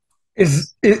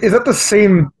Is that the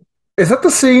same? Is that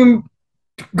the same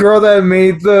girl that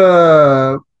made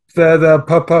the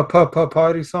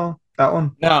party song? That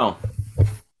one? No, this one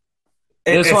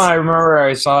It's I remember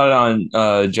I saw it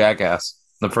on Jackass,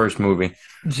 the first movie.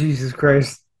 Jesus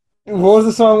Christ. What was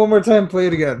the song? One more time. Play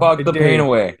it again. I Fuck the dare pain you.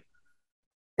 away.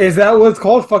 Is that what it's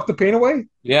called? Fuck the pain away.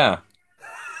 Yeah,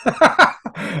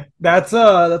 That's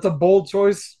a bold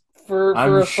choice for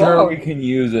I'm a sure we song. can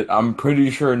use it. I'm pretty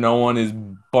sure no one is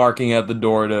barking at the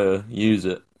door to use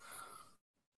it.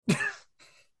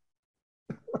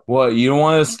 What, you don't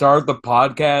want to start the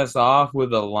podcast off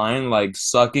with a line like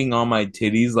sucking on my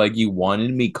titties like you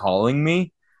wanted me calling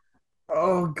me?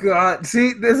 Oh God.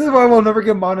 See, this is why we'll never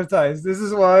get monetized. This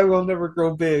is why we'll never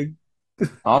grow big.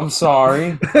 I'm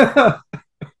sorry.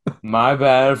 My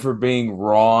bad for being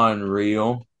raw and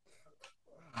real.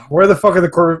 Where the fuck are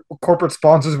the corporate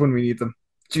sponsors when we need them?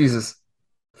 Jesus.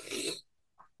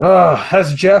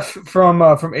 Has Jeff from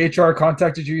HR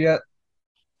contacted you yet?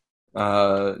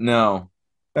 No.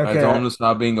 I told Okay. him to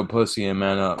stop being a pussy and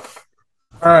man up.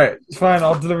 All right. It's fine.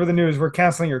 I'll deliver the news. We're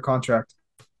canceling your contract.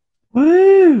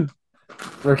 Woo!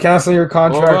 We're canceling your What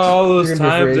about contract. all You're those gonna be a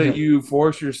free times that agent. you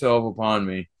force yourself upon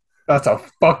me? That's a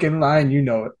fucking line. You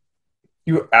know it.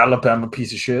 You Alabama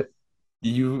piece of shit.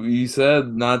 You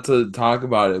said not to talk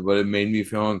about it, but it made me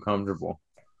feel uncomfortable.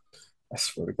 I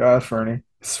swear to God, Fernie.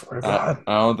 I swear to God.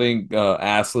 I don't think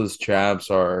assless chaps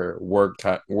are work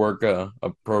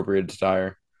appropriate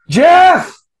attire.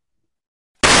 Jeff!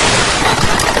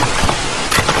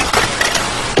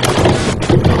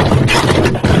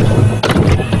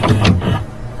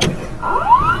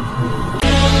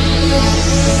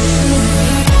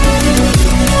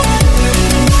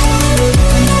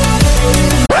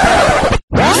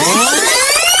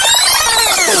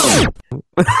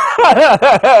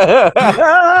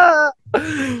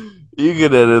 You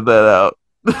can edit that out.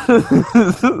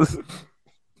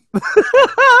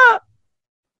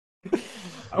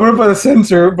 I'm gonna put a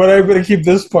censor, but I'm gonna keep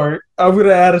this part. I'm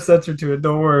gonna add a censor to it.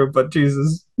 Don't worry. But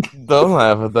Jesus. Don't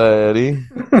laugh at that, Eddie.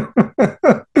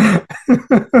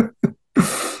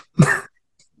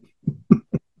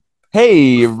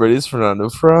 Hey, everybody, it's Fernando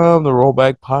from the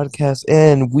Rollback Podcast,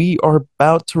 and we are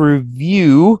about to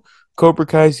review Cobra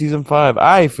Kai Season 5.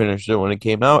 I finished it when it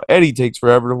came out. Eddie takes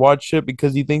forever to watch it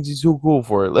because he thinks he's too cool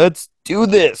for it. Let's do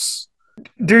this.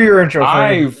 Do your intro,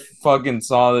 Fernie. I fucking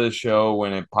saw this show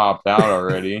when it popped out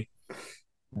already.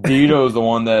 Dito's the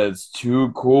one that's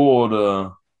too cool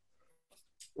to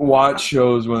watch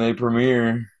shows when they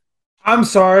premiere. I'm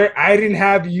sorry, I didn't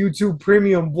have YouTube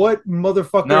Premium. What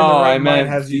motherfucker in the No, I right mind meant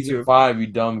has season YouTube? 5, you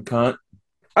dumb cunt.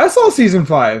 I saw season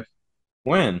five.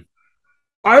 When?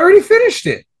 I already finished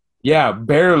it. Yeah,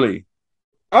 barely.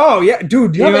 Oh yeah,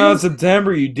 dude. Do you have Came out in any?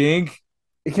 September, you dink.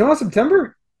 It came out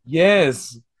September.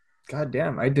 Yes. God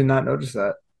damn, I did not notice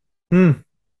that. Hmm.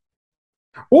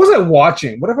 What was I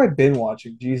watching? What have I been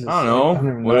watching? I Jesus, don't I know. don't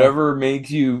even know. Whatever makes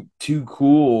you too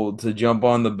cool to jump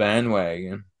on the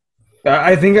bandwagon.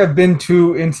 I think I've been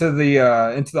too into the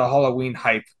Halloween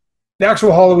hype. The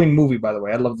actual Halloween movie, by the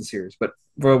way. I love the series, but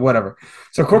whatever.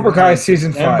 So Came Cobra out Kai in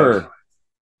season five. September.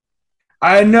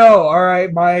 I know. All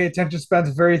right, my attention span's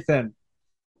very thin.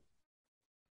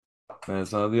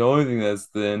 That's not the only thing that's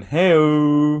thin.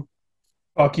 Hey,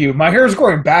 Fuck you. My hair is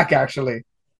growing back actually.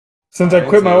 Since I I didn't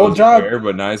quit say my it old was your job. hair,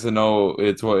 but nice to know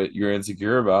it's what you're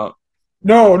insecure about.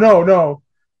 No, no, no.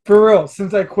 For real.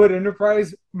 Since I quit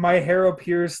Enterprise, my hair up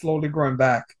here is slowly growing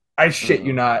back. I shit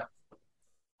you Uh-uh. not.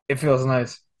 It feels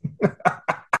nice.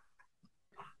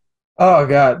 Oh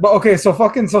god. But okay, so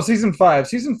season five.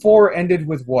 Season four ended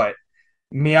with what?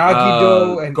 Miyagi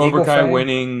Do and Cobra Eagle Kai Fang.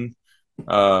 winning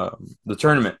uh the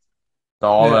tournament, the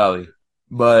All Yeah. Valley.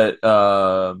 But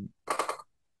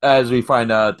as we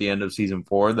find out at the end of season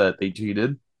 4 that they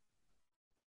cheated.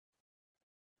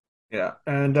 Yeah.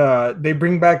 And they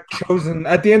bring back Chosen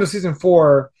at the end of season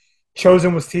four.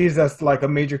 Chosen was teased as like a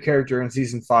major character in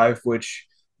season five, which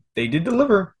they did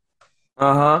deliver.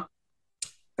 Uh-huh.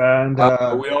 And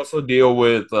We also deal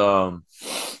with the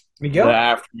Miguel?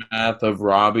 aftermath of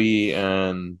Robbie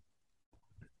and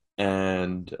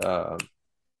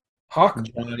Hawk?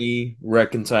 Johnny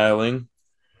reconciling,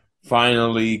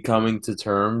 finally coming to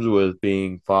terms with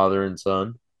being father and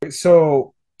son.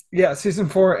 So yeah, season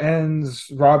four ends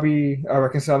Robbie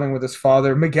reconciling with his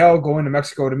father, Miguel going to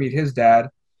Mexico to meet his dad.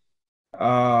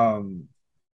 Um,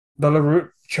 the LaRoute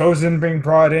chosen being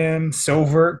brought in,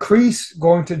 Silver, Kreese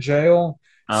going to jail,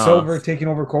 Uh, Silver taking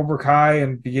over Cobra Kai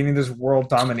and beginning this world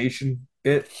domination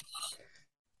bit.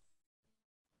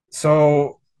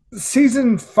 So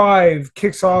season five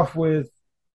kicks off with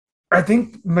I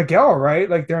think Miguel, right?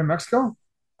 Like they're in Mexico.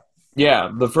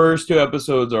 Yeah, the first two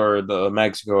episodes are the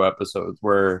Mexico episodes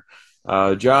where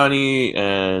Johnny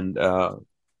and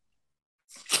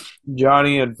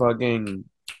Johnny and fucking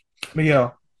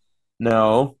Miguel.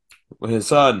 no, his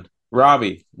son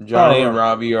Robbie. Oh, Johnny and right.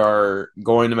 Robbie are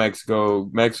going to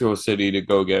Mexico City to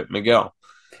go get Miguel.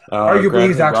 Arguably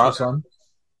his Granted, actual son.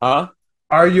 huh?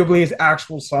 Arguably his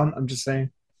actual son. I'm just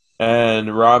saying.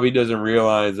 And Robbie doesn't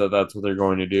realize that that's what they're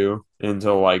going to do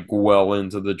until like well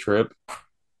into the trip.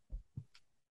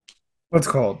 What's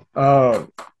it called?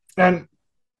 And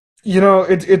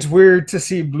it's weird to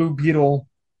see Blue Beetle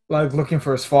like looking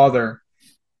for his father.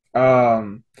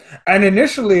 Um, and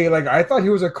initially, like I thought he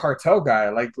was a cartel guy.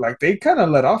 Like they kind of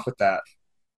let off with that.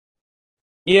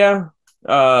 Yeah,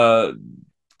 uh,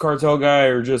 cartel guy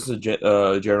or just a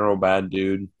general bad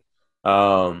dude.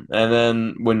 And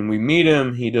then when we meet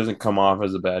him, he doesn't come off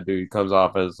as a bad dude. He comes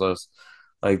off as this,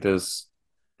 like this,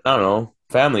 I don't know,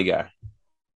 family guy.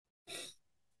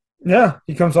 Yeah,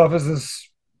 he comes off as this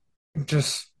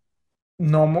just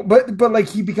normal, but like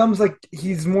he becomes like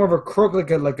he's more of a crook,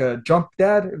 like a jump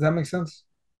dad. If that makes sense.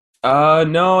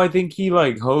 No, I think he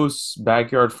like hosts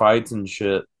backyard fights and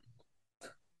shit.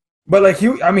 But like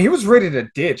I mean, he was ready to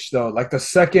ditch though. Like the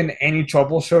second any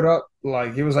trouble showed up,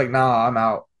 like he was like, "Nah, I'm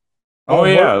out." Oh Oh,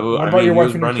 yeah, what I about mean your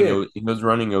wife and your kid? he was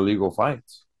running illegal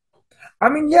fights. I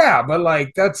mean, yeah, but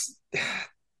like that's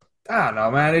I don't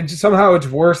know, man. It just somehow it's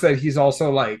worse that he's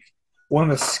also like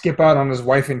wanting to skip out on his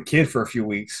wife and kid for a few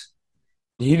weeks.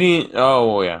 He didn't.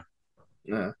 Oh well, yeah.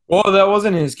 Yeah. Well, that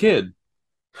wasn't his kid.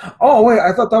 Oh wait,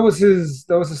 I thought that was his.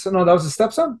 That was his son. No, that was his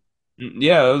stepson.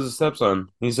 Yeah, that was his stepson.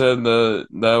 He said that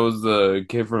was the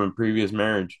kid from a previous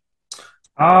marriage.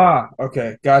 Ah,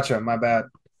 okay, gotcha. My bad.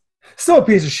 Still a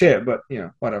piece of shit, but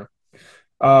whatever.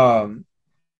 Um,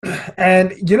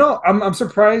 and I'm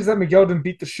surprised that Miguel didn't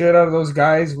beat the shit out of those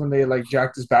guys when they like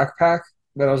jacked his backpack.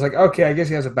 But I was like, okay, I guess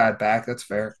he has a bad back. That's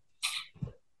fair.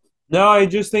 No, I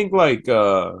just think like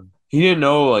he didn't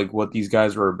know like what these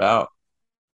guys were about.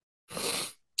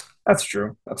 That's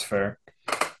true. That's fair.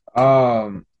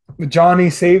 Um, Johnny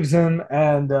saves him,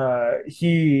 and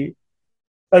he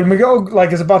like Miguel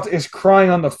like is crying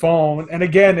on the phone, and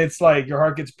again, it's like your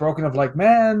heart gets broken. Of like,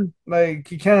 man, like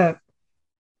he can't.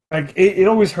 Like it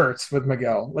always hurts with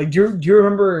Miguel. Like, do you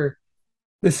remember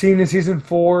the scene in season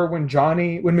 4 when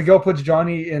Miguel puts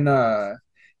Johnny in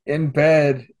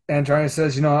bed and Johnny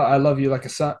says, I love you like a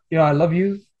son. I love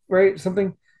you, right?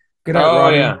 Something. Good night, Oh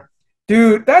Robbie. yeah.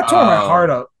 Dude, that tore my Uh heart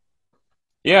up.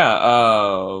 yeah,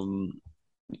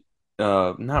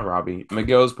 not Robbie.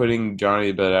 Miguel's putting Johnny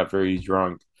to bed after he's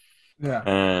drunk. Yeah.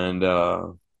 And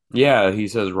yeah, he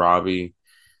says Robbie.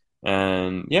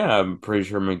 And yeah, I'm pretty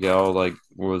sure Miguel like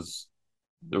was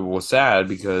sad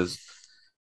because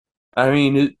I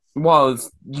mean,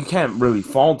 you can't really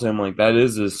fault him. Like that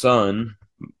is his son.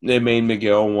 It made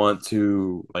Miguel want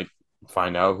to like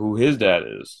find out who his dad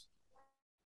is.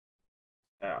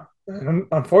 Yeah. And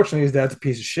unfortunately, his dad's a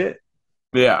piece of shit.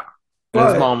 Yeah,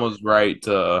 his But mom was right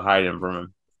to hide him from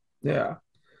him. yeah.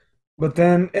 But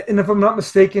then, and if I'm not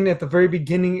mistaken, at the very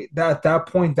beginning, at that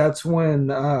point, that's when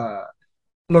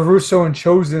LaRusso and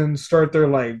Chosen start their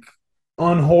like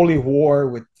unholy war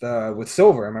with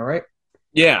Silver. Am I right?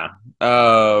 Yeah,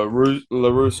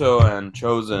 Larusso and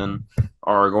Chosen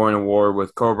are going to war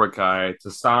with Cobra Kai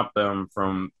to stop them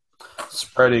from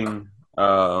spreading.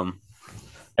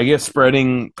 I guess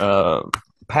spreading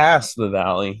past the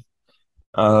valley.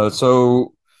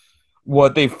 So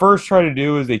what they first try to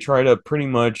do is they try to pretty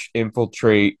much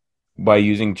infiltrate by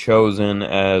using Chosen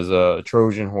as a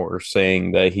Trojan horse,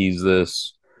 saying that he's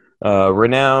this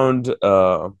renowned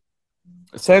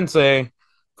sensei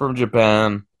from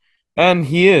Japan, and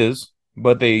he is,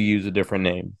 but they use a different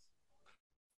name.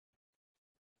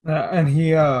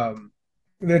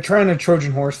 And they're trying to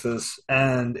Trojan horse this,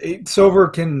 and Silver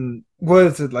can. What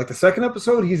is it like the second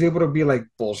episode? He's able to be like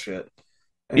bullshit,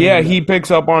 Yeah, and he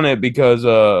picks up on it because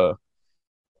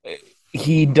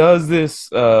he does this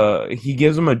he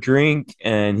gives him a drink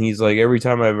and he's like every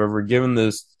time I've ever given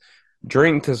this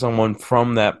drink to someone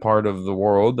from that part of the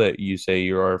world that you say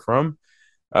you are from,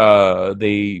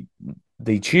 they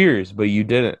cheers, but you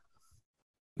didn't.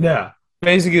 yeah.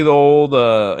 Basically the old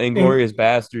And Inglorious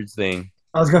Bastards thing.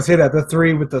 I was gonna say that the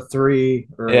three with the three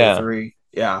or the Yeah. three,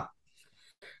 yeah.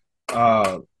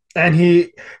 Uh, and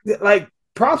he like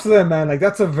props to them, man. Like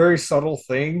that's a very subtle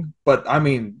thing, but I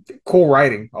mean, cool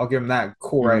writing. I'll give him that.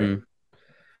 Cool writing.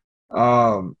 Hmm.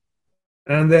 Um,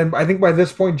 and then I think by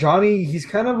this point, Johnny, he's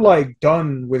kind of like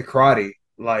done with karate.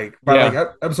 Like by like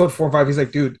Yeah. episode 4 or 5, he's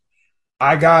like, dude,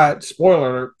 I got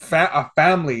spoiler a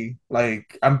family.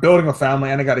 Like I'm building a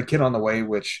family, and I got a kid on the way.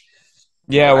 Which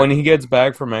Yeah, when he gets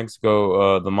back from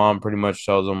Mexico, the mom pretty much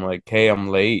tells him like, "Hey, I'm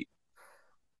late.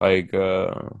 Like,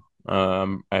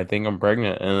 I think I'm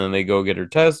pregnant." And then they go get her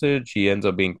tested. She ends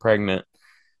up being pregnant,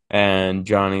 and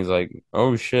Johnny's like,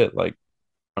 "Oh shit! Like,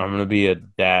 I'm gonna be a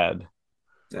dad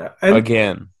Yeah.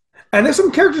 again." And there's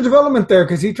some character development there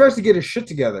because he tries to get his shit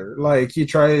together. Like he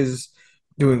tries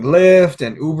doing Lyft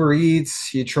and Uber Eats.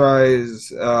 He tries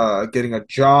getting a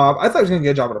job. I thought he was gonna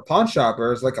get a job at a pawn shop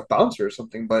or as like a bouncer or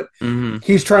something, but Hmm.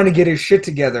 he's trying to get his shit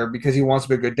together because he wants to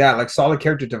be a good dad. Like solid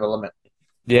character development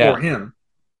for Yeah, him.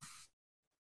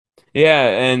 yeah,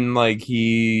 and like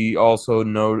he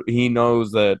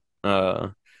knows that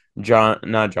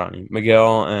not Johnny,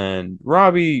 Miguel and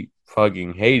Robbie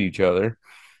fucking hate each other.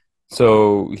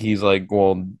 So he's like,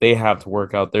 well, they have to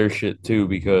work out their shit too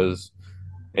because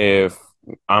if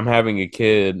I'm having a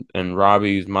kid and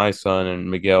Robbie's my son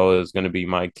and Miguel is going to be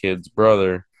my kid's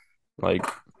brother, like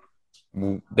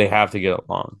they have to get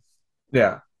along.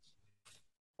 Yeah.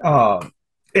 Um,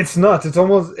 it's nuts. It's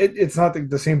almost it's not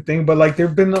the same thing, but like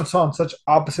they've been on such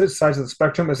opposite sides of the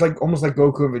spectrum. It's like almost like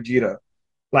Goku and Vegeta.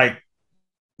 Like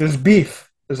there's beef.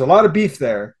 There's a lot of beef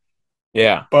there.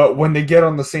 Yeah. But when they get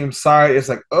on the same side, it's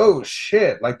like, oh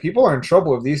shit! Like people are in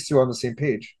trouble if these two are on the same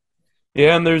page.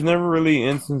 Yeah, and there's never really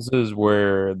instances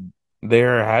where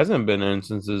there hasn't been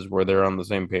instances where they're on the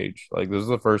same page. Like this is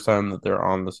the first time that they're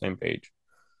on the same page.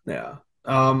 Yeah.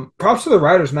 Props to the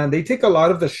writers, man. They take a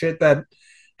lot of the shit that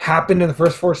happened in the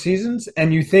first four seasons,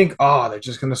 and you think, oh, they're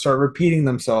just gonna start repeating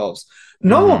themselves. Hmm.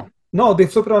 No, no, they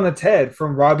flip it on its head.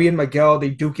 From Robbie and Miguel,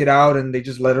 they duke it out and they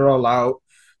just let it all out.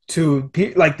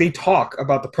 Like they talk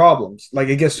about the problems. Like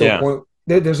it gets to a Yeah. point.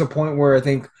 There's a point where I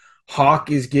think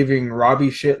Hawk is giving Robbie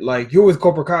shit like, "You're with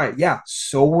Cobra Kai, yeah.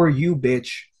 So were you,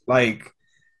 bitch." Like,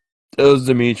 It was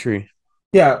Dimitri.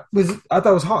 yeah, I thought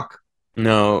it was Hawk.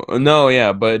 No, no,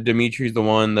 yeah, but Dimitri's the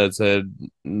one that said,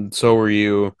 "So were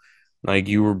you." Like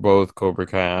you were both Cobra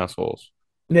Kai assholes.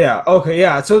 Yeah. Okay.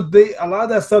 Yeah. So they a lot of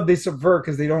that stuff they subvert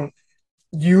because they don't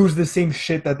use the same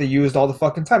shit that they used all the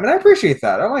fucking time, and I appreciate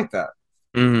that. I like that.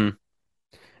 Hmm.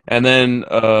 And then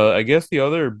I guess the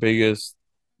other biggest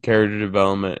character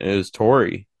development is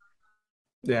Tori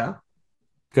Yeah.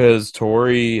 because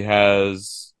Tori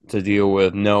has to deal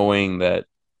with knowing that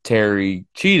Terry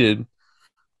cheated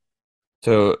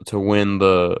to win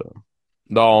the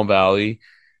All Valley,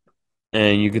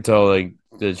 and you could tell like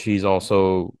that she's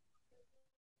also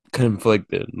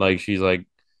conflicted. Like she's like,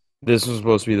 this was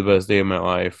supposed to be the best day of my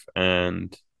life,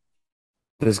 and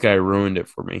this guy ruined it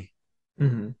for me.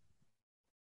 Hmm.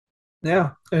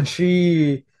 Yeah. And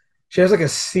she has like a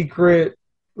secret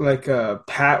like a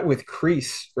pat with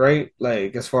Crease, right?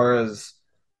 Like as far as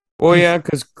Well, you. yeah,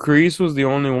 because Kreese was the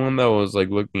only one that was like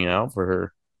looking out for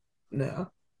her. Yeah.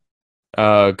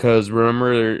 Because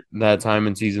remember that time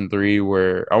in season 3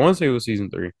 where I want to say it was season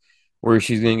 3 where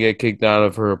she's gonna get kicked out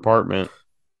of her apartment.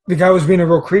 The guy was being a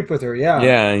real creep with her. Yeah.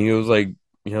 Yeah, and he was like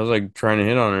trying to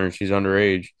hit on her. She's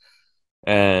underage,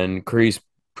 and Kreese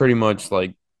pretty much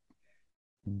like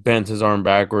bent his arm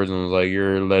backwards and was like,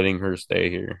 "You're letting her stay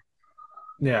here."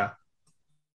 Yeah.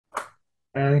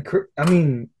 And I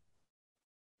mean,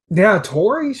 yeah,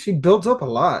 Tori, she builds up a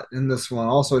lot in this one.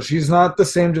 Also, she's not the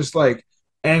same, just like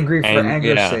angry for And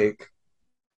anger's yeah, sake.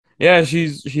 yeah,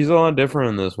 she's a lot different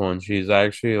in this one. She's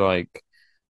actually like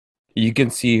you can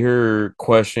see her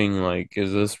questioning like,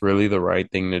 is this really the right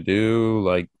thing to do?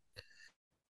 Like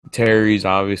Terry's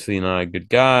obviously not a good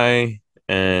guy,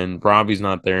 and Robbie's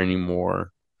not there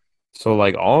anymore. So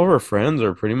like all of her friends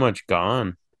are pretty much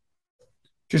gone.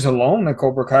 She's alone at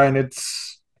Cobra Kai, and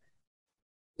it's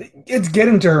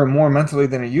getting to her more mentally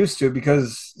than it used to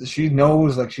because she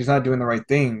knows like she's not doing the right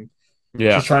thing. She's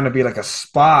Yeah, trying to be like a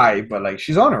spy, but like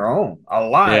she's on her own. A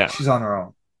lot, yeah. she's on her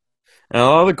own. And a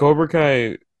lot of the Cobra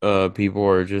Kai people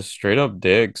are just straight up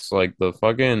dicks. Like the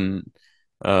fucking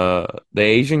the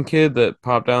Asian kid that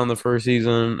popped out in the first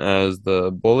season as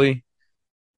the bully.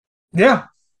 Yeah.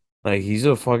 Like he's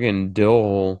a fucking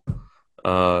dill.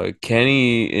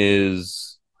 Kenny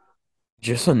is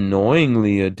just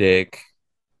annoyingly a dick.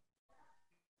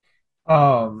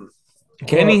 Um.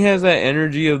 Kenny Well, has that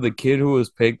energy of the kid who was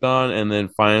picked on and then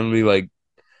finally like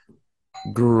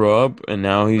grew up and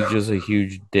now he's just a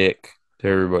huge dick to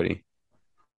everybody.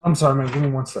 I'm sorry, man. Give me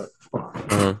one sec. Hold on.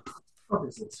 Uh-huh. What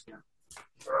is this?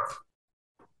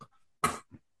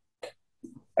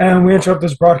 And we interrupt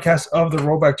this broadcast of the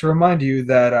rollback to remind you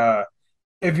that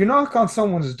if you knock on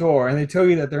someone's door and they tell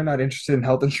you that they're not interested in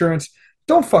health insurance,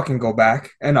 don't fucking go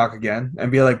back and knock again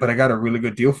and be like, but I got a really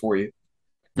good deal for you.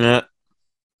 Yeah.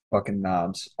 Fucking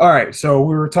knobs. All right, so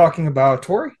we were talking about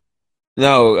Tori.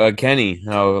 No, Kenny,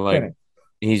 how like Kenny.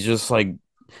 he's just like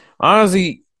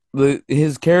Honestly, the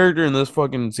his character in this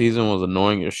fucking season was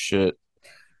annoying as shit.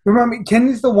 Remember,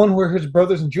 Kenny's the one where his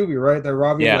brother's in juvie, right? That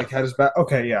Robbie Yeah, like had his back.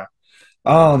 Okay, yeah.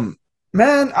 Um,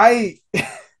 man, I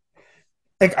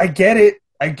like I get it.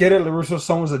 I get it. LaRusso's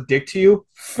son was a dick to you.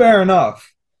 Fair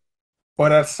enough.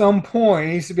 But at some point,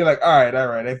 he needs to be like, all right,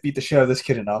 I beat the shit out of this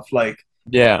kid enough. Like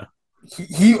yeah,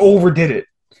 he overdid it.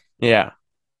 yeah.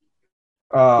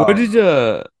 What Um, did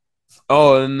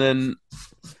Oh, and then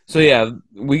so yeah,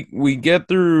 we get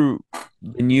through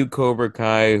the new Cobra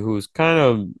Kai, who's kind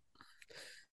of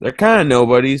they're kind of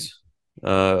nobodies. You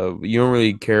don't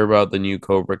really care about the new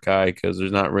Cobra Kai because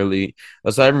there's not really,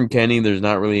 aside from Kenny, there's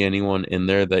not really anyone in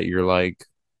there that you're like,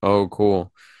 oh,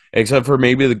 cool, except for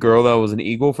maybe the girl that was an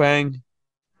Eagle Fang.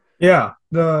 yeah,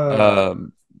 the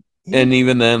Um, and he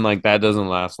even then, like that doesn't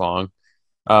last long.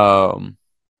 Um,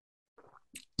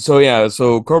 so yeah,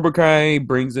 so Cobra Kai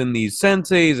brings in these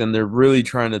senseis, and they're really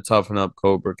trying to toughen up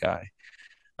Cobra Kai.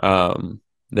 Um,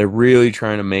 they're really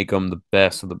trying to make them the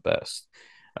best of the best.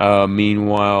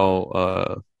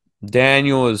 Meanwhile,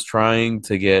 Daniel is trying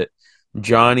to get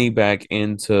Johnny back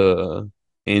into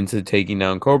taking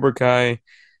down Cobra Kai.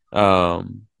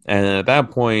 And at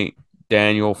that point,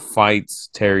 Daniel fights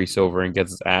Terry Silver and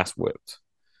gets his ass whipped.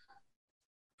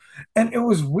 and it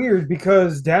was weird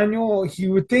because Daniel, he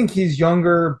would think he's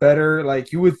younger, better,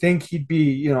 like you would think he'd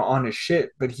be, on his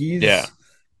shit, but Yeah,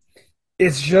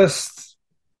 it's just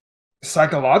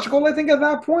psychological, I think, at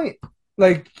that point.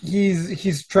 Like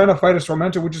he's trying to fight his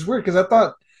tormentor, which is weird because I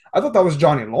thought that was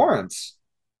Johnny Lawrence.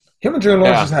 Him and Johnny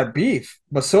Lawrence yeah, just had beef,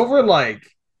 but Silver like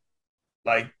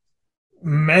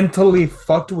mentally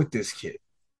fucked with this kid.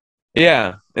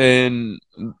 yeah. In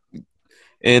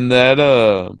that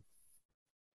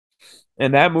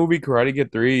in that movie Karate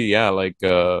Kid 3, yeah, like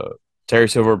Terry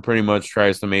Silver pretty much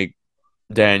tries to make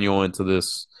Daniel into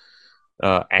this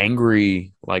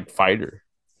angry like fighter.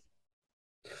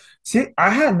 See, I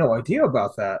had no idea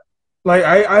about that. Like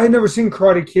I had never seen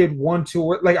Karate Kid 1,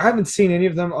 2, like I haven't seen any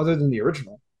of them other than the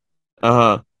original.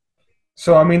 Uh-huh.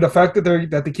 So I mean, the fact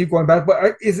that they keep going back,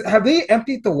 but is have they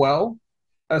emptied the well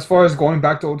as far as going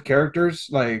back to old characters?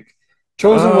 Like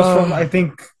Chosen was from I Uh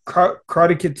think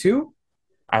Karate Kid 2.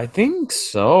 I think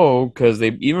so because they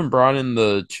even brought in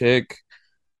the chick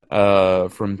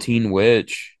from Teen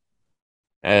Witch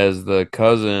as the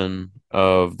cousin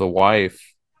of the wife.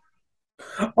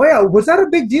 Oh yeah, was that a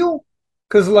big deal?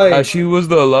 Because like, She was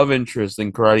the love interest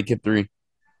in Karate Kid 3.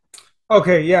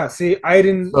 okay, yeah. See, I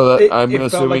didn't. So that, It I'm it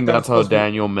felt like assuming that was that's how supposed to be.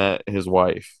 Daniel met his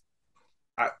wife.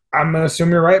 I'm gonna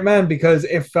assume you're right, man, because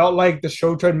it felt like the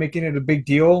show tried making it a big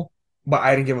deal, but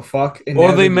I didn't give a fuck, and Well,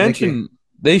 now they they'd be making. mentioned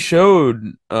they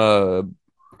showed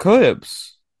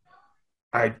clips.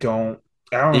 I don't.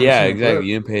 I don't remember Yeah, seeing a exactly. clip.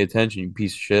 You didn't pay attention, you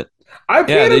piece of shit. I Yeah,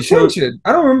 paid attention.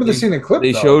 I don't remember the seeing a clip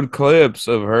they though. showed clips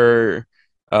of her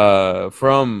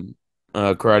from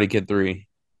Karate Kid 3.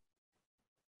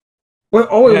 Wait,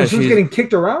 oh, it Yeah, was she was she's getting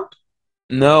kicked around.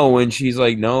 no when she's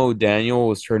like no, Daniel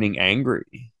was turning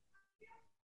angry.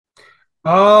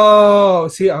 Oh,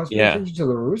 see, I was paying Yeah. attention to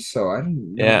the Russo. I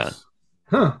didn't Yeah. notice.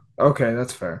 Huh. Okay,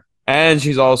 that's fair. And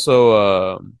she's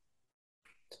also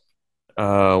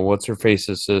what's her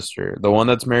face's sister? The one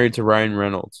that's married to Ryan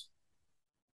Reynolds.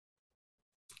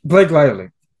 Blake Lively.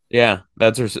 Yeah,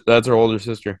 that's her older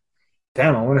sister.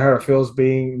 Damn, I wonder how it feels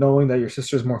being knowing that your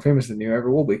sister's more famous than you ever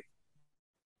will be.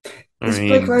 I Is Blake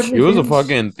mean, she Lively was a famous?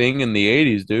 fucking thing in the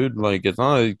 80s, dude. Like it's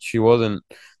not like she wasn't.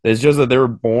 It's just that they were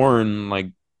born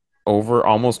like over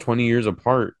almost 20 years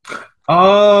apart.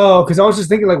 Oh, because I was just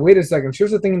thinking, like, wait a second. She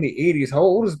was a thing in the 80s. How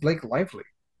old is Blake Lively?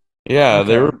 Yeah,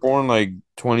 they Okay. were born like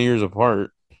 20 years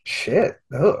apart. Shit.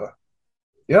 Ugh.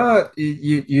 Yeah,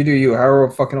 you do you. However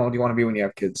fucking old you want to be when you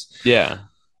have kids. Yeah.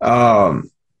 Um,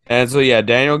 And so yeah,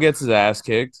 Daniel gets his ass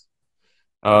kicked.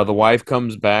 The wife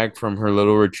comes back from her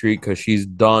little retreat because she's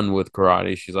done with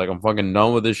karate. She's like, I'm fucking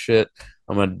done with this shit.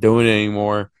 I'm not doing it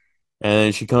anymore. And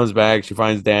then she comes back. She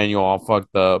finds Daniel all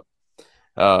fucked up.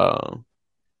 Uh,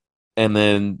 and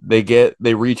then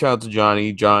they reach out to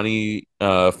Johnny. Johnny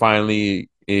finally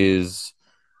is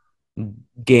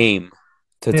game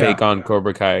to take yeah. on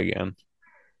Cobra Kai again.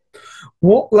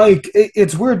 Well, like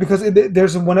it's weird because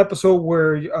there's one episode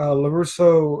where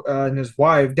Larusso and his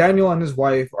wife, Daniel and his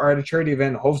wife, are at a charity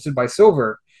event hosted by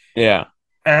Silver, Yeah,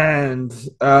 and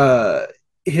uh,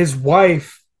 his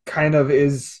wife kind of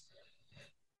is.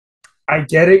 I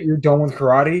get it, you're done with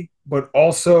karate, but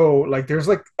also like there's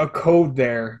like a code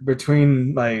there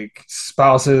between like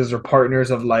spouses or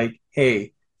partners of like,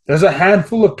 hey, there's a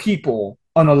handful of people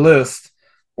on a list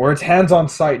where it's hands on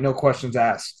site, no questions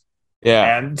asked, yeah,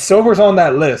 and Silver's on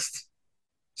that list.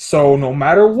 So no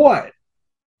matter what,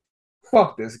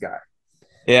 fuck this guy.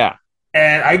 Yeah.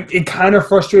 And it kind of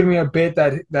frustrated me a bit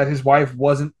that his wife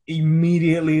wasn't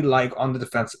immediately like on the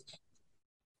defensive.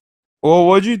 Well,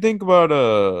 what'd you think about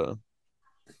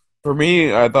for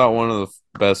me, I thought one of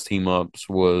the best team ups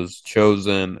was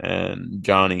Chosen and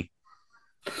Johnny.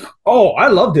 Oh, I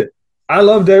loved it. I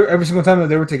loved every single time that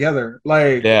they were together.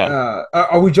 Like, Yeah.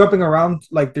 are we jumping around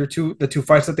like the two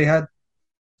fights that they had?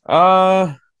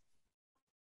 Uh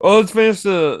well, let's finish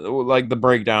the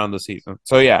breakdown of the season.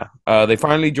 So yeah, they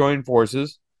finally join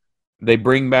forces. They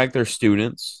bring back their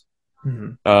students,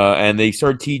 Mm-hmm. and they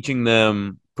start teaching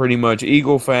them pretty much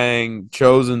Eagle Fang,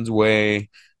 Chosen's way,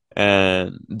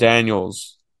 and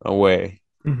Daniel's way.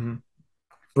 Mm-hmm.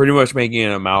 Pretty much making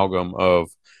an amalgam of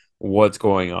what's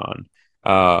going on.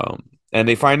 And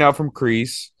they find out from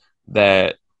Kreese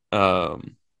that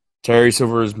Terry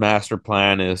Silver's master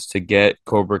plan is to get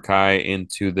Cobra Kai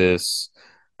into this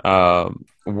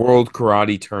World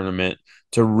Karate Tournament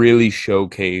to really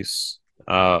showcase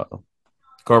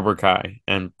Cobra Kai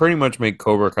and pretty much make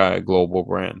Cobra Kai a global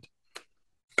brand.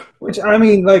 Which I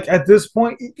mean, like at this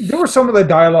point, there was some of the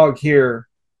dialogue here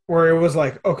where it was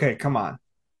like, okay, come on,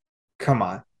 come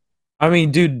on. I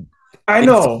mean, dude, I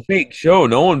it's a know, fake show.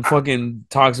 No one fucking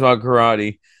talks about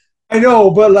karate. I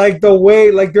know, but like the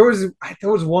way, like there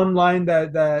was one line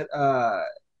that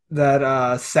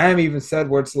Sam even said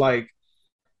where it's like,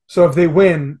 so if they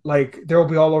win, like they'll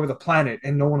be all over the planet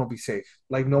and no one will be safe.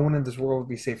 Like no one in this world will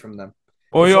be safe from them.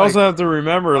 Well, It's you also like, have to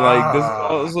remember, like, this is ah.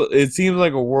 also, it seems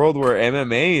like a world where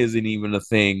MMA isn't even a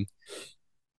thing.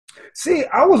 See,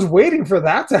 I was waiting for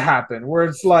that to happen, where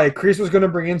it's like Kreese was going to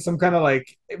bring in some kind of like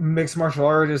mixed martial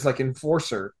artist, like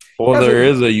enforcer. Well, That's there what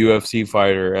is a UFC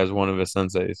fighter as one of his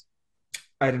senseis,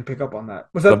 I didn't pick up on that.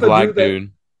 Was the that the black dude that?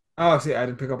 dude, Oh, see, I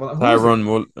didn't pick up on that. Who is it?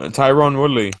 Tyrone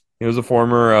Woodley. He was a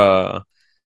former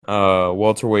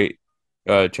welterweight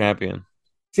champion.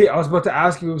 See, I was about to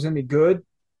ask if he was any good.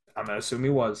 I'm gonna assume he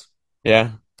was.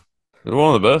 Yeah, he's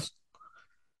one of the best.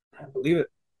 I believe it.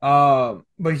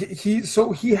 But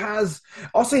so he has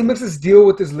also he makes this deal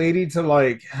with this lady to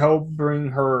like help bring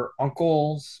her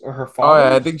uncles or her Oh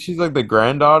yeah, I fathers. think she's like the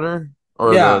granddaughter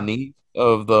or the Yeah. niece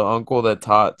of the uncle that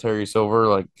taught Terry Silver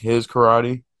like his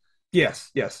karate.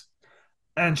 Yes. Yes.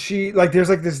 And she like there's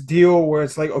like this deal where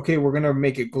it's like okay, we're gonna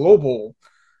make it global.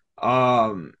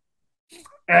 Um,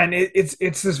 and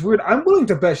it's this weird. I'm willing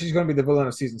to bet she's gonna be the villain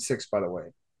of season 6. By the way,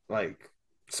 like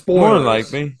More than spoilers,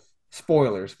 likely.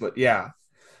 spoilers. But yeah.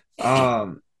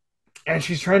 Um, and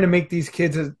she's trying to make these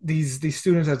kids these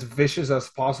students as vicious as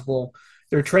possible.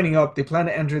 They're training up. They plan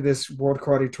to enter this world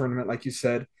karate tournament, like you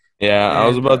said. Yeah, I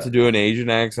was And about to do an Asian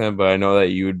accent, but I know that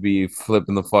you would be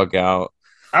flipping the fuck out.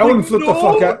 I Like, wouldn't flip the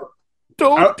fuck no, out.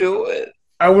 I, don't do it.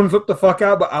 I wouldn't flip the fuck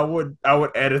out, but I would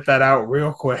edit that out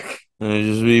real quick. And it'd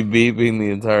just be beeping the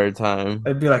entire time.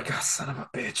 I'd be like, oh, son of a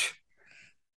bitch.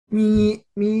 Me.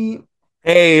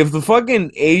 Hey, if the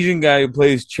fucking Asian guy who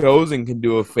plays Chosen can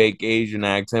do a fake Asian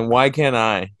accent, why can't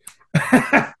I?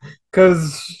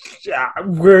 Because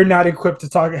we're not equipped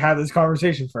to have this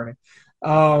conversation, Fernie.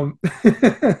 Um,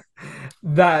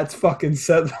 that's fucking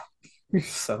said. You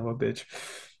son of a bitch.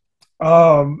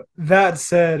 That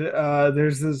said,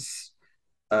 there's this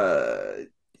uh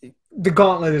the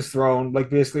gauntlet is thrown. Like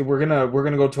basically, we're gonna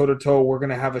go toe to toe. We're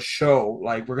gonna have a show.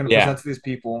 Like we're gonna Yeah, present to these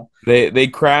people. they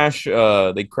crash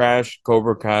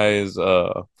Cobra Kai's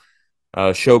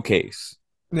showcase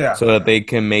Yeah, so that they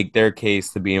can make their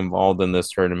case to be involved in this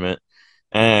tournament.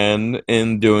 And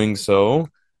in doing so,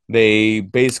 they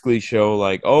basically show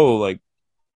like, oh, like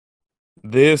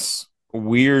this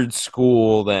weird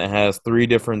school that has three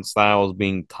different styles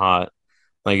being taught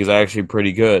like is actually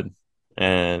pretty good.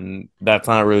 And that's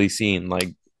not really seen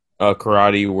like a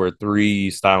karate where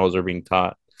three styles are being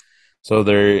taught. So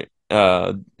they're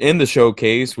in the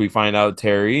showcase we find out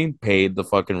Terry paid the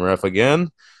fucking ref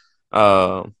again.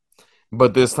 Uh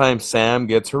but this time Sam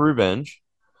gets her revenge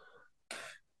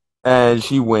and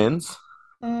she wins.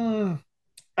 mm,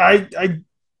 I I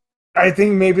I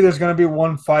think maybe there's gonna be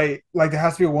one fight. Like there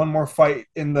has to be one more fight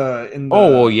in Oh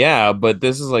well the yeah, but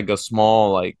this is like a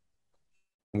small like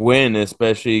win,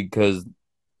 especially because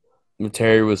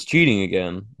Terry was cheating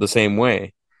again the same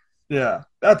way. yeah.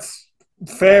 That's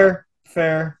fair.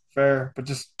 But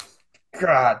just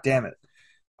god damn it.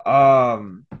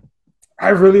 Um, I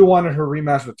really wanted her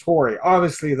rematch with Tori.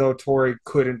 Obviously, though, Tori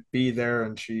couldn't be there,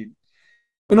 and she.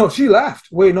 Oh, no, she left.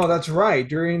 Wait, no, that's right.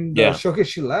 During the Yeah, showcase,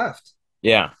 she left.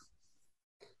 yeah,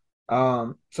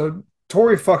 So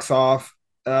Tori fucks off.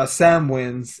 Sam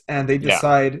wins, and they yeah,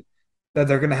 decide that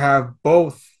they're gonna have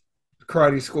both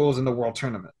karate schools in the world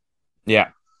tournament. yeah.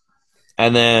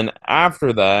 And then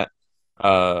after that,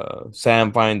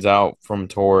 Sam finds out from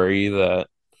Tori that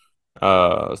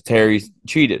Terry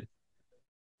cheated.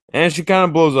 And she kind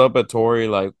of blows up at Tori,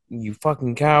 like, you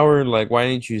fucking coward. Like, why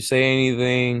didn't you say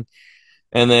anything?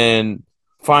 And then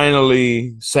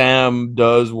finally, Sam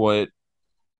does what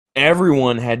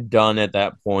everyone had done at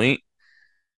that point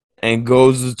and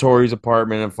goes to Tori's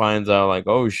apartment and finds out, like,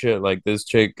 oh shit, like, this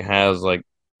chick has, like,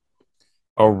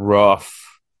 a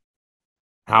rough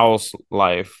house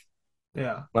life.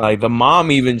 Yeah. Like, the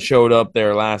mom even showed up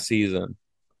there last season.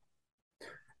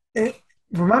 It,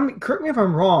 remind me, correct me if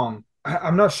I'm wrong.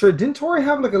 I'm not sure. Didn't Tori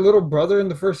have like a little brother in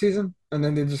the first season, and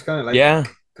then they just kind of like Yeah.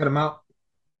 cut him out?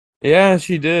 Yeah,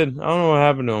 she did. I don't know what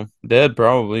happened to him. Dead,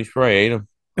 probably. She probably ate him.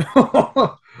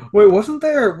 Wait, wasn't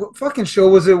there what fucking show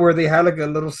was it where they had like a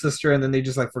little sister and then they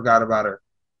just like forgot about her?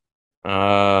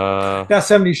 Uh, That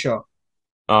 70s show.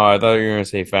 oh, I thought you were gonna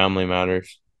say Family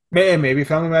Matters. Maybe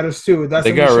Family Matters too. That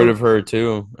They 70s got rid show. of her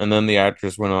too, and then the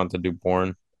actress went on to do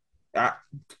porn. Ah,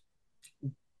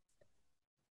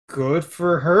 good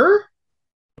for her.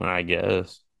 I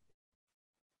guess.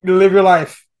 You live your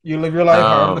life. You live your life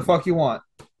however the Um, fuck you want.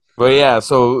 but yeah,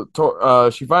 so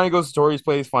she finally goes to Tori's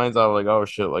place, finds out like, oh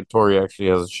shit, like Tori actually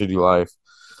has a shitty life,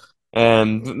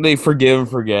 and they forgive and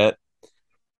forget.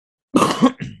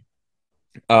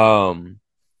 um,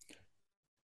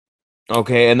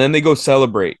 okay, and then they go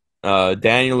celebrate.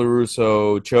 Daniel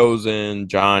LaRusso, Chosen,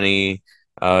 Johnny,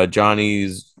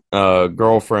 Johnny's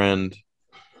girlfriend.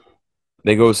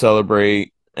 They go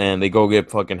celebrate and they go get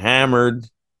fucking hammered.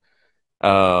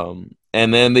 And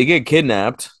then they get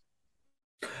kidnapped.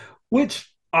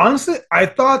 Which honestly, I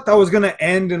thought that was gonna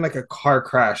end in like a car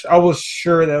crash. I was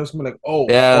sure that was gonna be like, oh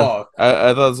Yeah, fuck.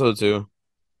 I thought so too.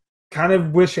 Kind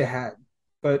of wish it had,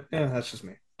 but yeah, that's just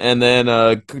me. And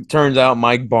then turns out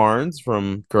Mike Barnes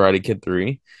from Karate Kid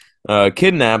 3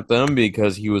 kidnapped them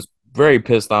because he was very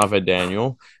pissed off at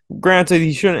Daniel. Granted,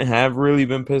 he shouldn't have really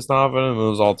been pissed off at him. It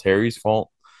was all Terry's fault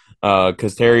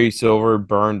because Terry Silver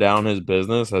burned down his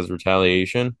business as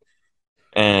retaliation.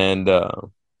 And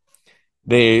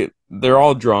they're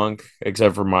all drunk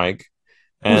except for Mike.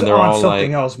 Who's And they're on all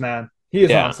something like, else, man? He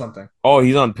is on yeah. something. Oh,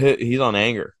 he's on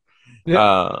anger. Yeah,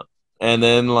 Uh and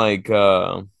then like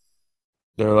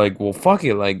they're like, well, fuck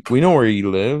it, like we know where he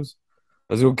lives.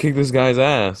 Let's go kick this guy's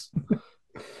ass.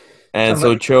 And sounds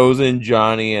so like. Chosen,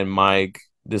 Johnny, and Mike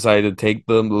decided to take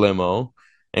the limo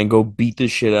and go beat the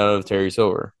shit out of Terry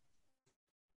Silver.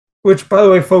 Which, by the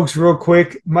way, folks, real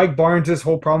quick, Mike Barnes'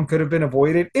 whole problem could have been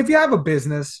avoided. If you have a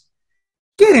business,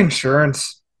 get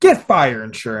insurance, get fire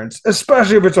insurance,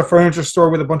 especially if it's a furniture store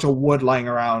with a bunch of wood lying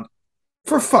around.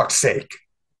 For fuck's sake.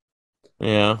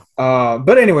 Yeah.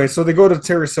 But anyway, so they go to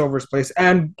Terry Silver's place,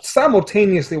 and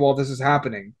simultaneously while this is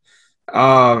happening,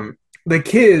 the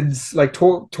kids, like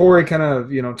Tori, kind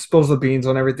of spills the beans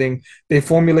on everything. They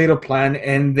formulate a plan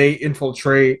and they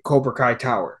infiltrate Cobra Kai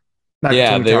Tower,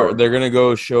 Yeah, Nakatomi they're Tower. they're gonna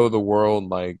go show the world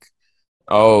like,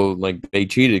 oh, like they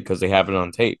cheated because they have it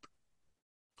on tape.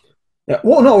 Yeah.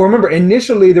 Well, no, remember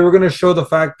initially they were going to show the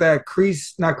fact that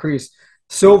not Kreese,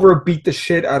 Silver beat the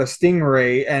shit out of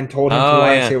Stingray and told him to Oh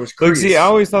lie and yeah. say it was Look, see, I Kreese.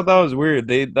 always thought that was weird.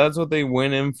 That's what they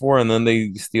went in for, and then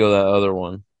they steal that other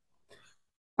one.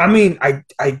 I mean,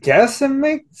 I guess it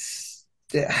makes.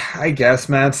 I guess,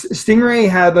 man. Stingray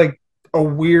had like a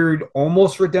weird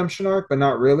almost redemption arc, but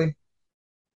not really.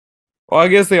 Well, I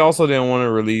guess they also didn't want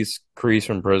to release Kreese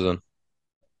from prison.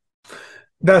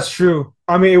 That's true.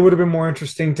 I mean, it would have been more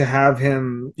interesting to have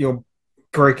him,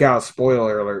 break out.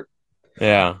 Spoiler alert.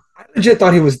 Yeah. I legit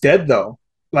thought he was dead though.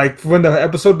 Like when the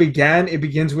episode began, it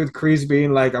begins with Kreese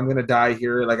being like, "I'm gonna die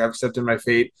here. Like I've accepted my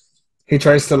fate." He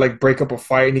tries to like break up a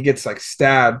fight and he gets like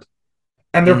stabbed.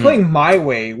 And they're Hmm. playing "My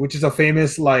Way," which is a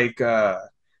famous like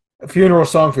funeral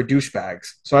song for douchebags.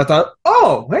 So I thought,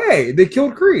 oh, hey, they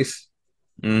killed Kreese.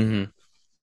 Hmm.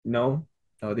 No,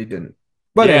 no, they didn't.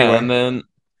 But Yeah, anyway, and then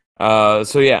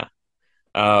so yeah.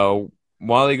 Uh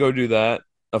while they go do that,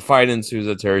 a fight ensues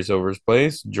at Terry Silver's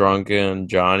place. Drunken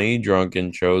Johnny,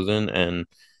 drunken Chosen, and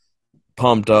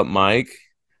pumped up Mike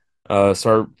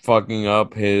start fucking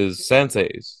up his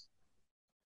senseis.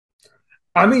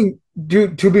 I mean,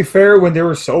 dude, to be fair, when they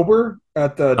were sober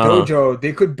at the Uh-huh. dojo,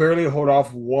 they could barely hold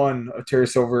off one of Terry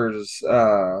Silver's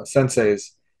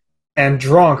senseis. And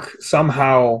drunk,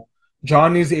 somehow,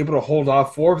 Johnny's able to hold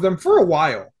off four of them for a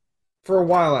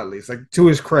while at least, like to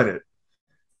his credit.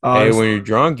 Hey, So when you're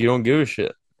drunk, you don't give a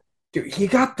shit. dude, he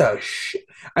got the shit.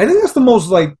 I think that's the most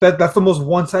like that. That's the most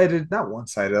one sided. Not one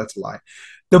sided. That's a lie.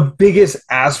 The biggest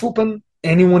ass whooping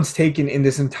anyone's taken in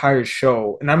this entire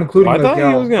show, and I'm Well, including I thought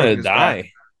he was Miguel breaking gonna his back.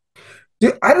 die.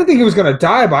 Dude, I didn't think he was gonna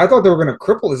die, but I thought they were gonna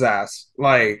cripple his ass.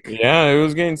 Like Yeah, it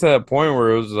was getting to that point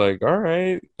where it was like, all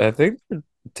right, I think they're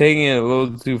taking it a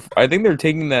little too. I think they're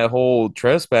taking that whole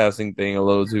trespassing thing a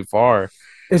little too far.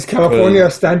 is California a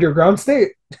Because stand your ground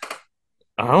state?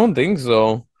 I don't think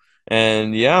so.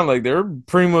 And yeah, like they're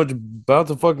pretty much about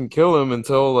to fucking kill him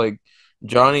until like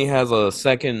Johnny has a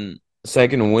second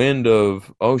wind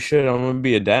of, oh shit, I'm gonna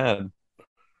be a dad,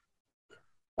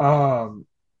 Um,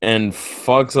 and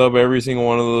fucks up every single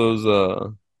one of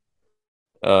those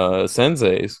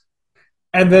senseis.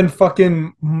 and then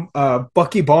fucking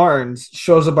Bucky Barnes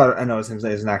shows up out. I know his name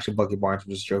isn't actually Bucky Barnes.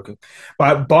 I'm just joking.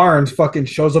 But Barnes fucking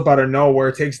shows up out of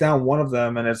nowhere, takes down one of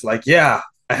them, and it's like, yeah,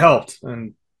 I helped.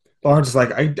 And Barnes is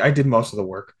like, I did most of the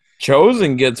work.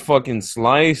 Chosen gets fucking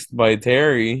sliced by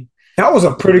Terry That was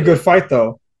a with pretty good fight,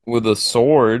 though. a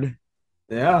sword.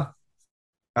 Yeah,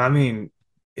 I mean,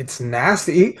 it's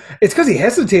nasty. It's because he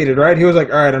hesitated, right? He was like,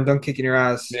 all right, I'm done kicking your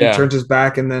ass. He Yeah. turns his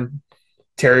back, and then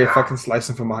Terry fucking sliced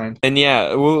him from behind. And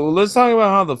yeah, well, let's talk about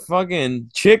how the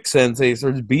fucking chick sensei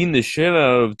starts beating the shit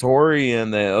out of Tori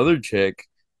and the other chick.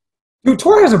 Dude,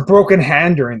 Tori has a broken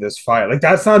hand during this fight. Like,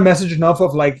 that's not a message enough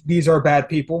of, like, these are bad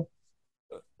people.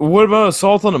 What about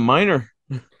assault on a minor?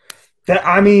 That,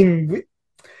 I mean,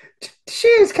 she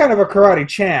is kind of a karate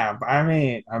champ. I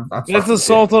mean, I'm That's fucking with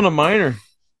you. assault on a minor.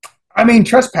 I mean,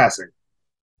 trespassing.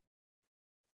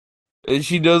 And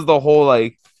she does the whole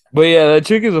like, but yeah, that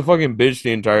chick is a fucking bitch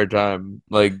the entire time.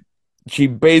 Like, she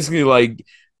basically like,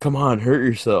 come on, hurt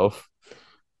yourself.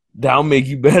 That'll make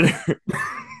you better.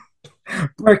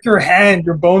 Break your hand,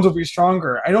 your bones will be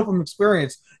stronger. I know from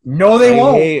experience. No, they Like,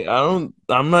 won't. hey, I don't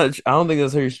think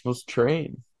that's how you're supposed to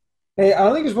train. Hey, I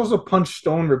don't think you're supposed to punch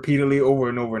stone repeatedly over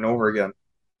and over and over again.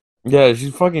 Yeah,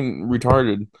 she's fucking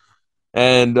retarded.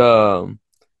 And oh,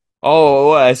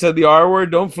 what, I said the R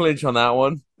word. Don't flinch on that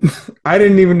one. I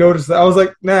didn't even notice that. I was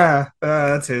like, nah,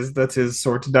 that's his. That's his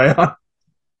sword to die on.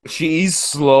 She's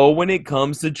slow when it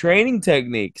comes to training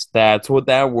techniques. That's what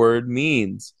that word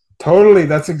means. Totally.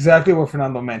 That's exactly what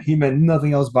Fernando meant. He meant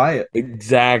nothing else by it.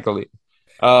 Exactly.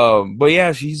 But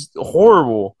yeah, she's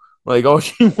horrible. Like all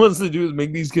she wants to do is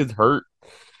make these kids hurt.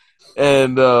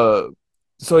 And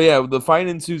so yeah, the fight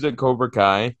ensues at Cobra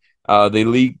Kai. They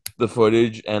leak the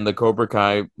footage, and the Cobra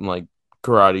Kai like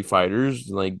karate fighters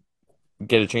like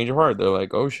get a change of heart. They're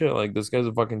like, "Oh shit! Like this guy's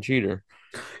a fucking cheater."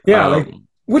 Yeah, like, Um,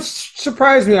 which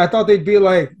surprised me. I thought they'd be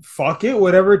like, fuck it,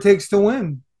 whatever it takes to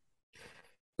win.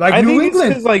 Like I New think it's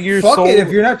because England, like you're fuck it. If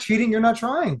sold. you're not cheating, you're not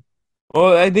trying.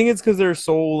 Well, I think it's because they're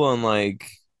sold on like,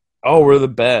 oh, we're the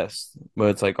best. But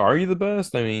it's like, are you the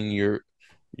best? I mean, you're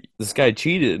this guy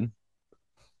cheated.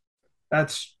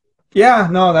 That's yeah,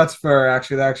 no, that's fair.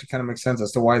 Actually, that actually kind of makes sense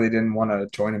as to why they didn't want to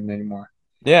join him anymore.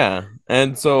 Yeah,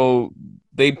 and so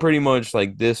they pretty much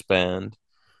like disband.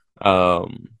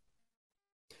 Um,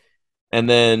 and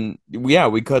then yeah,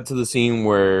 we cut to the scene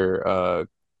where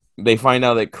they find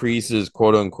out that Kreese is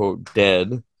quote unquote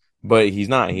dead, but he's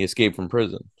not. He escaped from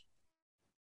prison.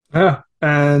 Yeah,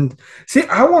 and see,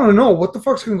 I want to know what the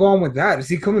fuck's gonna go on with that. Is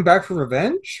he coming back for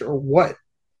revenge or what?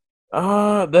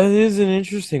 That is an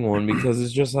interesting one because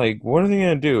it's just like, what are they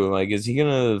gonna do? Like, is he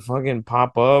gonna fucking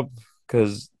pop up?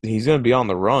 Because he's gonna be on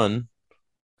the run.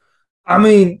 I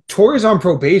mean, Tori's on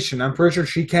probation. I'm pretty sure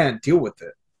she can't deal with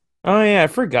it. Oh yeah, I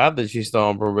forgot that she's still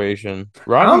on probation.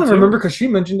 I Robbie don't even remember too. because she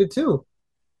mentioned it too.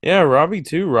 Yeah, Robbie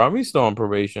too. Robbie's still on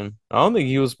probation. I don't think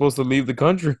he was supposed to leave the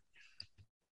country.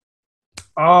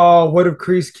 Oh, what if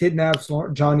Kreese kidnaps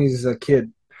Johnny's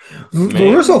kid?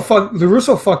 Maybe.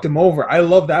 LaRusso fucked him over. I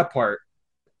love that part.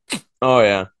 Oh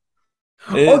yeah.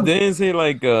 It Oh didn't say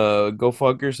like go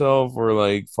fuck yourself or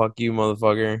like fuck you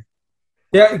motherfucker.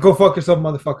 yeah, go fuck yourself,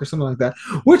 motherfucker, something like that.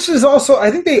 Which is also,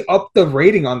 I think they upped the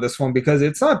rating on this one because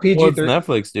it's not Well, PG it's 13.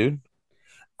 Netflix, dude.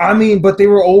 I mean, but they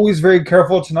were always very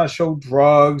careful to not show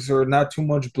drugs or not too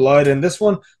much blood. And this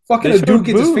one, fucking They a dude showed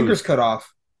gets his fingers booze. cut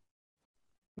off.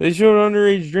 They showed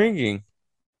underage drinking.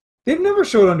 They've never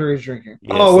showed underage drinking.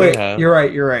 Yes, Oh they wait, have. you're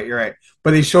right, you're right.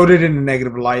 But they showed it in a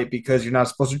negative light because you're not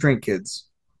supposed to drink kids.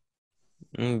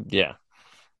 Yeah.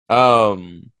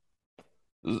 Um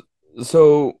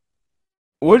so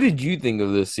what did you think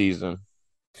of this season?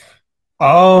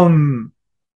 Um.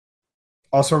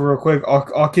 Also, real quick,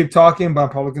 I'll keep talking, but I'm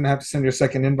probably gonna have to send you a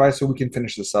second invite so we can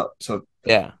finish this up. So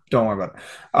Yeah. don't worry about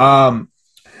it.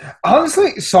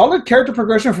 Honestly, solid character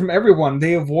progression from everyone.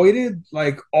 They avoided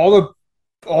like all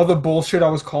the bullshit I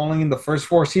was calling in the first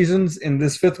four seasons. In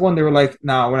this fifth one, they were like,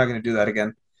 "Nah, we're not gonna do that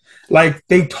again." Like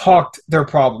they talked their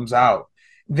problems out.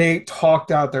 They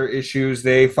talked out their issues.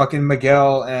 They fucking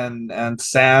Miguel and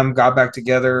Sam got back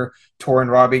together. Tor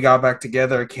and Robbie got back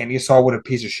together. Kenny saw what a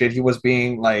piece of shit he was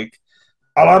being. Like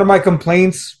A lot of my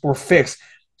complaints were fixed.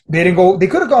 They didn't go. They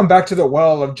could have gone back to the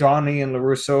well of Johnny and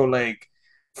Larusso like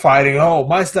fighting. Oh,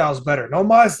 my style's better. No,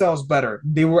 my style's better.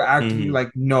 They were actively Hmm.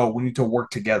 like, no, we need to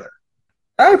work together.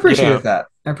 I Yeah. appreciated that.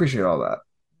 I appreciate all that.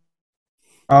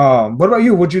 What about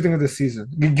you? What do you think of this season?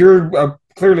 You're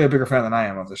clearly a bigger fan than I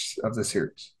am of this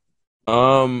series.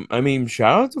 I mean,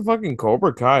 shout out to fucking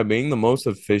Cobra Kai being the most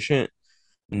efficient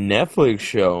Netflix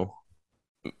show.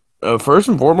 First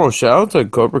and foremost, shout out to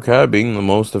Cobra Kai being the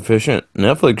most efficient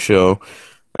Netflix show.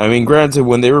 I mean, granted,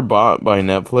 when they were bought by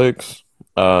Netflix,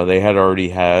 they had already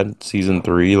had season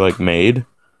three like made.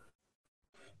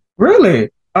 Really?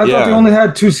 I thought they Yeah. only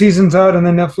had two seasons out, and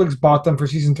then Netflix bought them for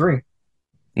season three.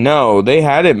 No, they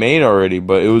had it made already,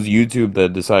 but it was YouTube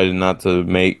that decided not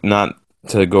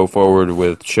to go forward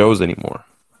with shows anymore.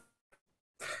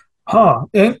 Huh?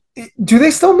 And do they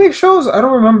still make shows? I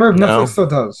don't remember if Netflix No, still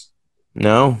does.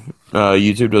 no,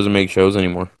 YouTube doesn't make shows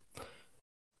anymore.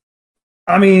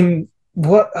 I mean,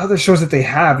 what other shows did they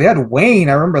have? They had Wayne.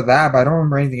 I remember that, but I don't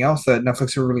remember anything else that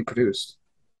Netflix ever really produced.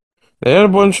 They had a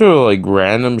bunch of like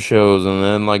random shows and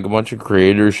then like a bunch of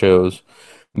creator shows,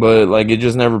 but like it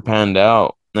just never panned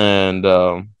out. And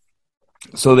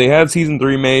so they had season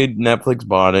three made. Netflix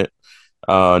bought it.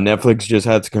 Netflix just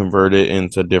had to convert it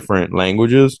into different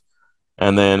languages,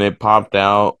 and then it popped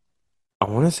out. I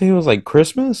want to say it was like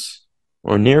Christmas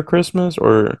or near Christmas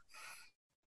or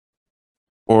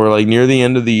like near the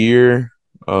end of the year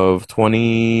of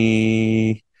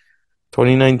 2019,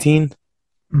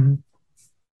 Mhm.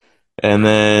 and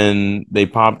then they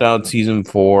popped out season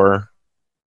four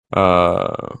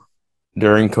uh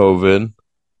during COVID.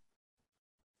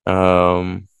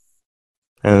 Um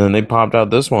and then they popped out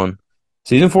this one.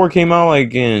 Season four came out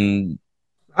like in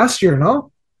Last year,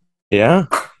 no? yeah,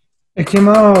 It came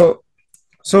out.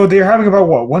 So they're having about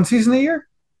what, one season a year?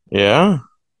 yeah.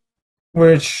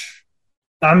 Which,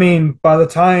 I mean, by the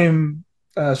time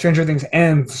Stranger Things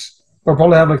ends, we'll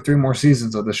probably have like three more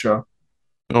seasons of the show.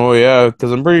 Oh yeah,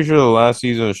 because I'm pretty sure the last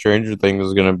season of Stranger Things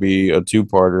is gonna be a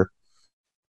two-parter.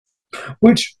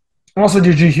 Which also,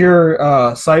 did you hear?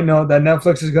 Side note that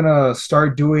Netflix is gonna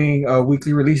start doing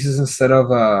weekly releases instead of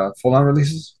full-on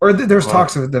releases, or there's Well,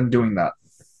 talks of them doing that.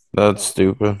 that's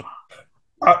stupid.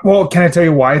 Well, can I tell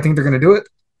you why I think they're gonna do it?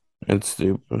 It's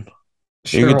stupid.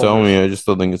 You could tell me. Shareholders, I just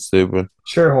still think it's stupid.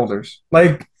 shareholders.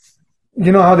 Like,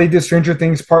 you know how they did Stranger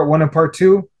Things Part One and Part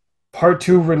Two. Part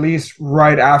Two released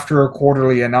right after a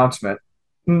quarterly announcement.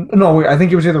 No, wait, I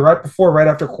think it was either right before or right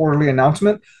after quarterly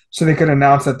announcement, so they could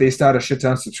announce that they still had a shit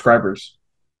ton of subscribers.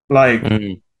 Like,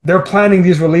 Mm. they're planning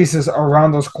these releases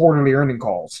around those quarterly earning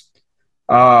calls.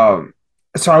 Um,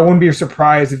 so I wouldn't be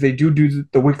surprised if they do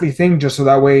the weekly thing, just so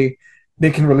that way they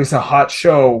can release a hot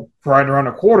show right around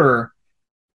a quarter.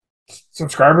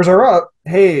 Subscribers are up.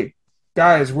 Hey,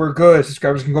 guys, we're good.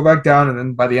 Subscribers can go back down, and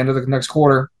then by the end of the next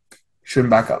quarter, shooting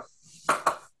back up.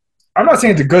 I'm not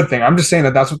saying it's a good thing. I'm just saying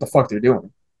that that's what the fuck they're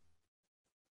doing.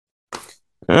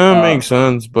 It Uh, makes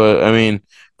sense, but I mean,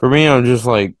 for me, I'm just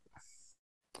like,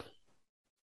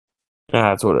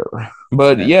 ah, it's whatever.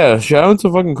 But yeah. yeah, shout out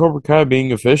to fucking Cobra Kai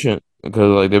being efficient because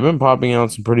like they've been popping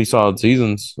out some pretty solid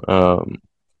seasons.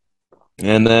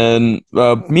 And then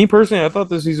me personally, I thought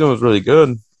this season was really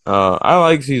good. I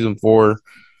like season four.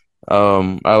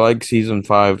 I like season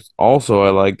five. Also, I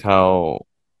liked how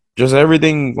just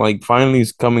everything like finally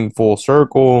is coming full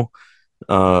circle.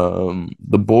 The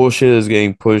bullshit is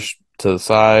getting pushed to the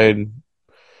side,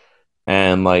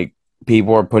 and like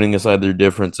people are putting aside their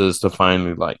differences to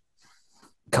finally like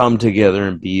come together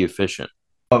and be efficient.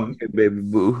 Hey, baby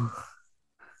boo.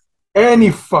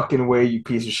 Any fucking way, you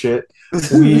piece of shit.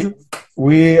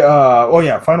 We oh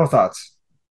yeah, final thoughts.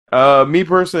 Me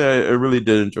personally, I really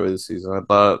did enjoy the season. I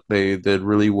thought they did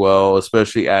really well,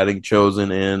 especially adding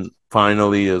Chosen in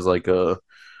finally as like a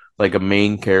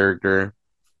main character.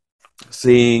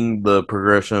 Seeing the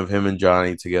progression of him and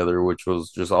Johnny together, which was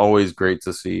just always great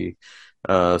to see.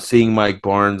 Seeing Mike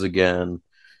Barnes again.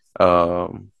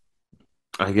 Um,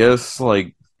 I guess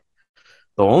like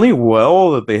the only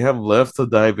well that they have left to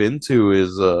dive into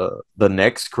is the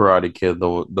next Karate Kid,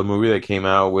 the movie that came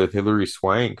out with Hilary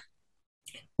Swank.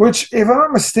 Which, if I'm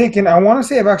not mistaken, I want to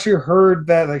say I've actually heard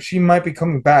that like she might be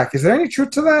coming back. Is there any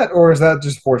truth to that, or is that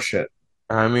just horseshit?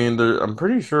 I mean, I'm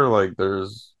pretty sure like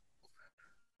there's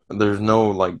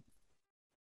no like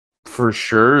for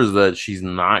sure is that she's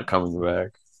not coming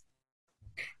back.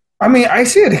 I mean, I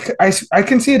see it. I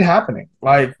can see it happening.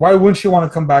 Like, why wouldn't she want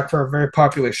to come back for a very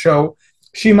popular show?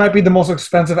 She might be the most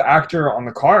expensive actor on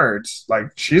the cards.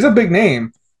 Like, she's a big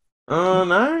name.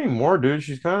 Not anymore, dude.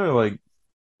 She's kind of like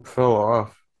fell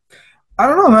off. I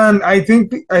don't know, man. I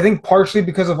think partially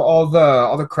because of all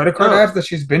the credit card No, ads that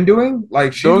she's been doing.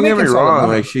 Like she's don't get me making solid wrong.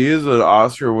 money. Like she is an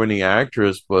Oscar-winning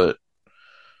actress, but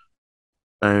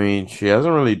I mean, she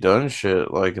hasn't really done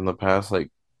shit like in the past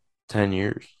like 10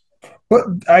 years. But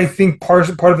I think part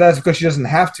of that is because she doesn't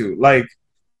have to. Like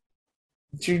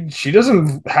she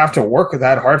doesn't have to work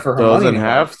that hard for her money Doesn't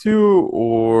anymore. have to,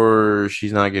 or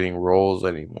she's not getting roles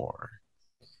anymore.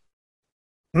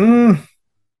 Mm,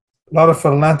 a lot of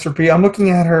philanthropy. I'm looking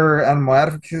at her animal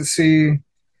advocacy.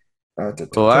 Da, The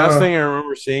da, last da. thing I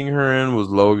remember seeing her in was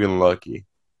Logan Lucky.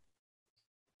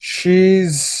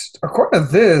 She's according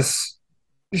to this,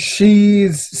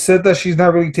 she's said that she's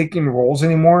not really taking roles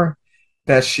anymore.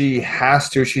 That she has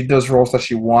to. She does roles that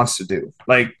she wants to do.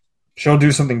 Like she'll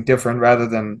do something different rather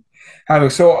than having.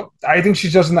 So I think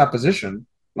she's just in that position.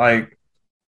 Like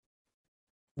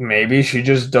maybe she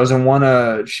just doesn't want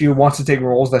to. She wants to take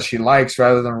roles that she likes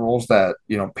rather than roles that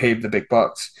pay the big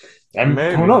bucks. And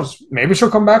who Maybe. knows? Maybe she'll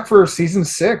come back for season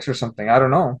 6 or something. I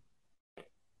don't know.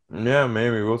 Yeah,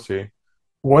 maybe we'll see.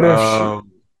 What if she?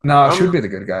 Um, No, she would I'm, be the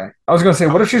good guy. I was gonna say,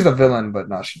 what I'm, if she's the villain? But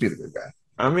no, she'd be the good guy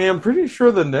I mean, I'm pretty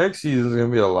sure the next season is gonna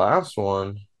be the last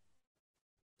one.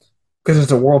 because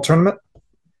it's a world tournament.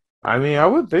 I mean, I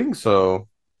would think so.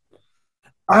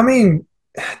 I mean,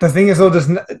 the thing is though,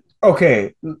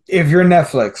 okay, if you're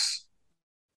Netflix,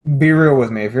 be real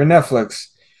with me. If you're Netflix,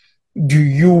 do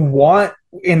you want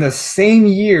in the same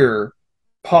year,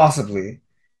 possibly,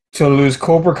 to lose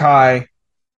Cobra Kai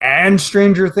and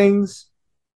Stranger Things?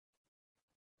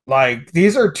 Like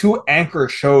these are two anchor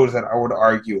shows that I would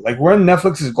argue. Like we're in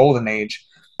Netflix's golden age.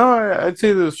 No, I'd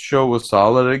say this show was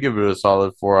solid. I'd give it a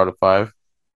solid 4 out of 5.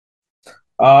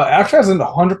 Actually has a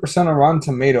 100% on Rotten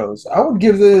Tomatoes. I would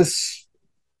give this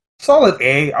solid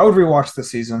A. I would rewatch the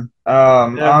season. I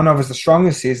Yeah, don't know if it's the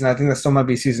strongest season. I think that still might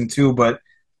be season 2, but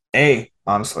A,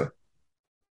 honestly,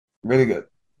 really good.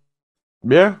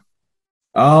 yeah.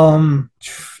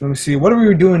 Let me see. What are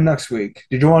we doing next week?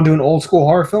 Did you want to do an old school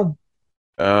horror film?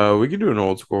 We could do an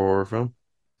old school horror film.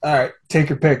 All right, take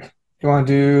your pick. Do you want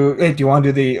to do? Hey, do you want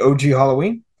to do the OG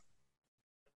Halloween?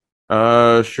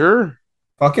 Sure.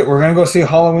 Fuck it, we're gonna go see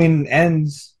Halloween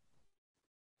Ends.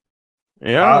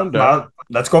 Yeah, I'm down.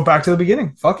 Let's go back to the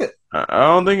beginning. Fuck it. I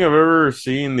don't think I've ever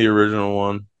seen the original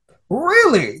one.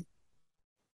 Really?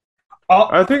 Oh,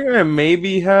 I think I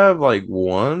maybe have like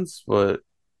once, but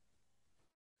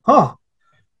huh.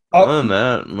 other Oh, than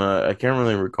that, I can't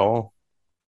really recall.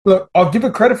 look, I'll give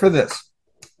it credit for this.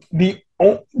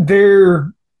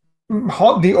 Their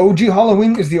the OG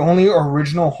Halloween is the only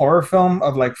original horror film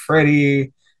of like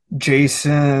Freddy,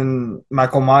 Jason,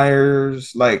 Michael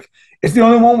Myers. Like it's the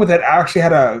only one with that actually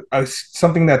had a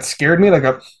something that scared me, like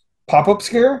a pop up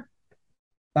scare,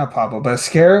 not pop up, but a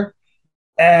scare.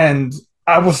 And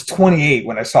I was 28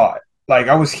 when I saw it. Like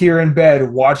I was here in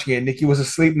bed watching it. Nikki was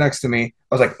asleep next to me.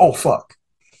 I was like, oh fuck,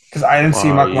 because I didn't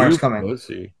see Wow, Michael Myers you coming.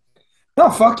 pussy. No,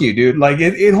 fuck you, dude. Like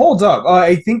it holds up.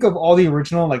 I think of all the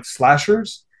original like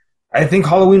slashers, I think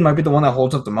Halloween might be the one that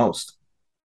holds up the most.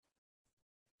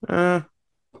 Eh,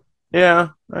 yeah,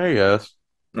 I guess.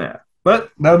 Yeah,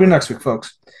 but that'll be next week,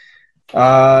 folks.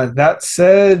 That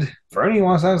said, Fernie, you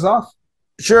want to sign us off?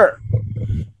 Sure.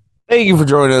 Thank you for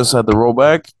joining us at the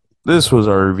rollback. This was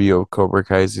our review of Cobra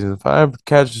Kai Season 5.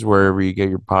 Catch us wherever you get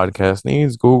your podcast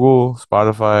needs, Google,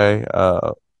 Spotify,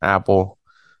 Apple,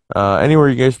 anywhere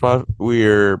you get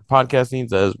your podcast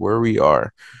needs, as where we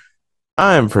are.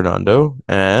 I'm Fernando,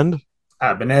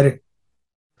 I've been Eddie.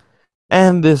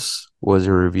 and this was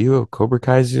a review of Cobra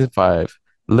Kai Season 5.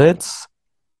 Let's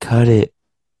cut it.